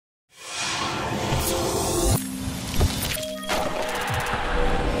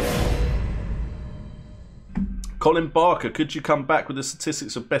Colin Barker, could you come back with the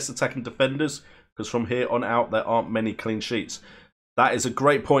statistics of best attacking defenders? Because from here on out, there aren't many clean sheets. That is a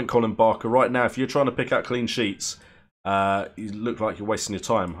great point, Colin Barker. Right now, if you're trying to pick out clean sheets, you look like you're wasting your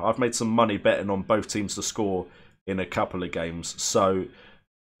time. I've made some money betting on both teams to score in a couple of games. So,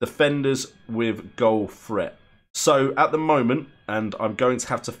 defenders with goal threat. So, at the moment, and I'm going to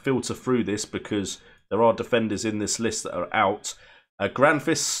have to filter through this because there are defenders in this list that are out.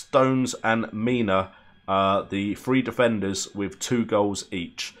 Granfist, Stones and Mina are the 3 defenders with 2 goals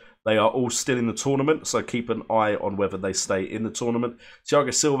each. They are all still in the tournament, so keep an eye on whether they stay in the tournament.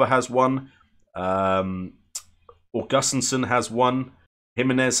 Thiago Silva has 1. Augustinson has 1.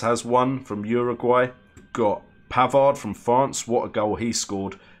 Jimenez has 1 from Uruguay. You've got Pavard from France. What a goal he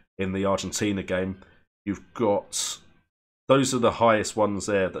scored in the Argentina game. You've got... Those are the highest ones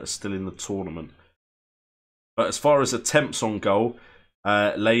there that are still in the tournament. But as far as attempts on goal,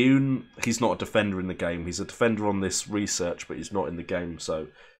 Leun, he's not a defender in the game. He's a defender on this research, but he's not in the game. So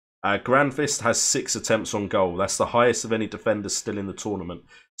Granfist has 6 attempts on goal. That's the highest of any defenders still in the tournament.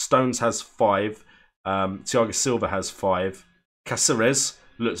 Stones has 5. Thiago Silva has 5. Cáceres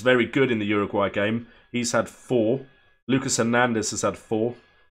looks very good in the Uruguay game. He's had 4. Lucas Hernandez has had 4.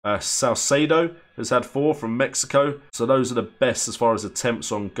 Salcedo has had 4 from Mexico. So those are the best as far as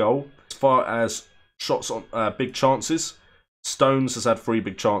attempts on goal. As far as shots on big chances, Stones has had 3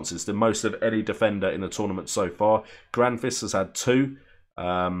 big chances, the most of any defender in the tournament so far. Granfist has had 2.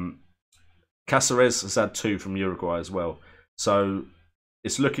 Cáceres has had 2 from Uruguay as well. So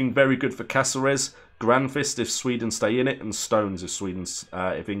it's looking very good for Cáceres. Granfist if Sweden stay in it, and Stones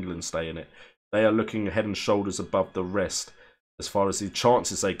if England stay in it. They are looking head and shoulders above the rest as far as the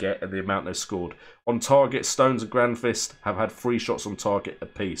chances they get and the amount they've scored. On target, Stones and Granfist have had 3 shots on target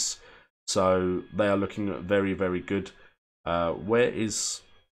apiece. So they are looking very, very good. Where is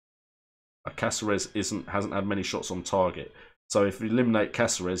Cáceres? Hasn't had many shots on target. So if you eliminate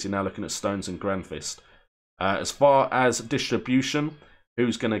Cáceres, you're now looking at Stones and Granfist. As far as distribution,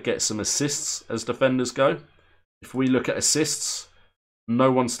 who's going to get some assists as defenders go? If we look at assists,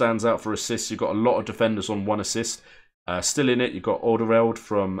 no one stands out for assists. You've got a lot of defenders on 1 assist. Still in it, you've got Alderweireld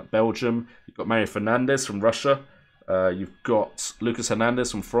from Belgium. You've got Mario Fernandez from Russia. You've got Lucas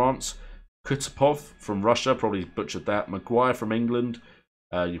Hernandez from France. Kutupov from Russia, probably butchered that. Maguire from England.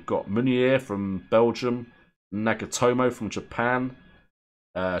 You've got Meunier from Belgium. Nagatomo from Japan.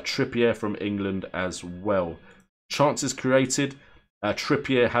 Trippier from England as well. Chances created.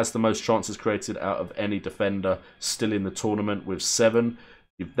 Trippier has the most chances created out of any defender still in the tournament with 7.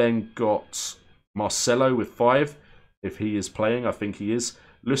 You've then got Marcelo with 5. If he is playing, I think he is.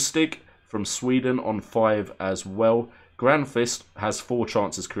 Lustig from Sweden on 5 as well. Granfist has 4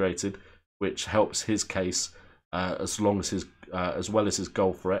 chances created, which helps his case as well as his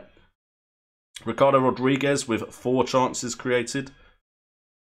goal threat. Ricardo Rodriguez with 4 chances created.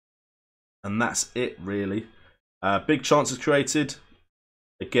 And that's it, really. Big chances created.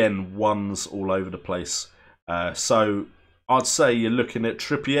 Again, 1s all over the place. So I'd say you're looking at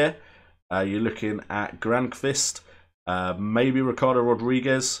Trippier. You're looking at Granfist. Maybe Ricardo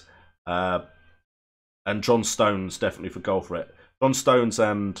Rodriguez. And John Stones, definitely for goal threat. John Stones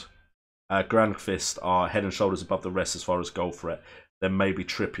and Granfist are head and shoulders above the rest as far as goal threat. Then maybe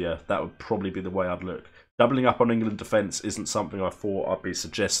Trippier. That would probably be the way I'd look. Doubling up on England defence isn't something I thought I'd be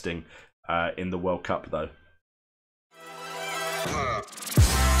suggesting in the World Cup, though.